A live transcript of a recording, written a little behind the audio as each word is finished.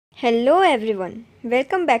Hello everyone,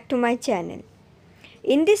 welcome back to my channel.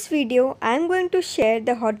 In this video, I am going to share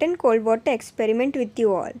the hot and cold water experiment with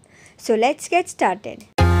you all. So let's get started.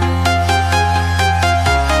 I'm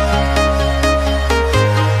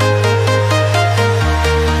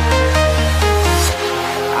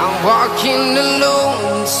walking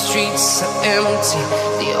alone, the streets are empty.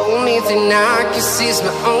 The only thing I can see is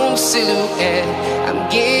my own silhouette. I'm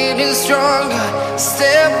getting stronger,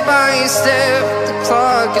 step by step. The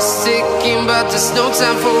clock is ticking, but there's no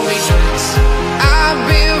time for regrets. I've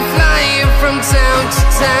been flying from town to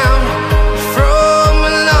town, from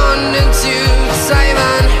London to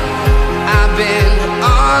Taiwan. I've been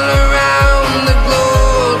all around the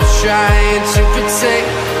globe, trying to protect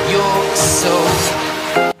your soul.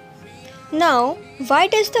 Now, why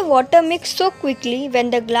does the water mix so quickly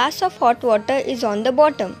when the glass of hot water is on the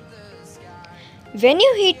bottom? When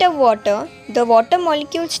you heat up water, the water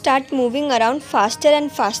molecules start moving around faster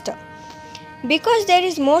and faster. Because there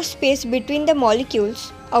is more space between the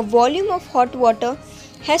molecules, a volume of hot water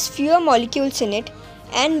has fewer molecules in it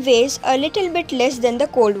and weighs a little bit less than the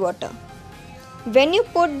cold water. When you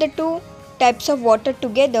put the two types of water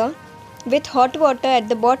together with hot water at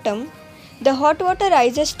the bottom, the hot water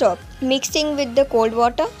rises top, mixing with the cold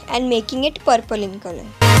water and making it purple in color.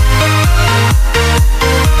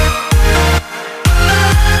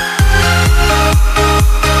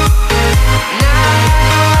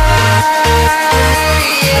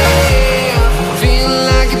 Feel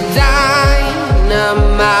like a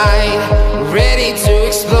dynamite, ready to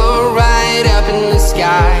explode right up in the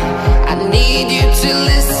sky. I need you to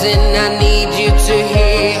listen, I need you to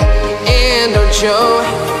hear, and don't show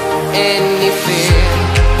any fear.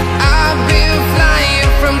 I've been flying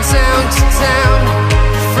from town to town,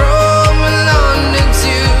 from London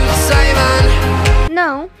to Taiwan.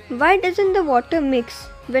 Now, why doesn't the water mix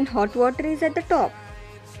when hot water is at the top?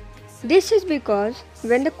 This is because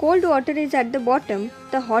when the cold water is at the bottom,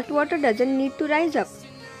 the hot water doesn't need to rise up.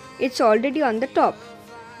 It's already on the top.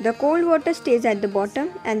 The cold water stays at the bottom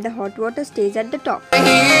and the hot water stays at the top.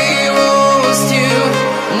 Hero.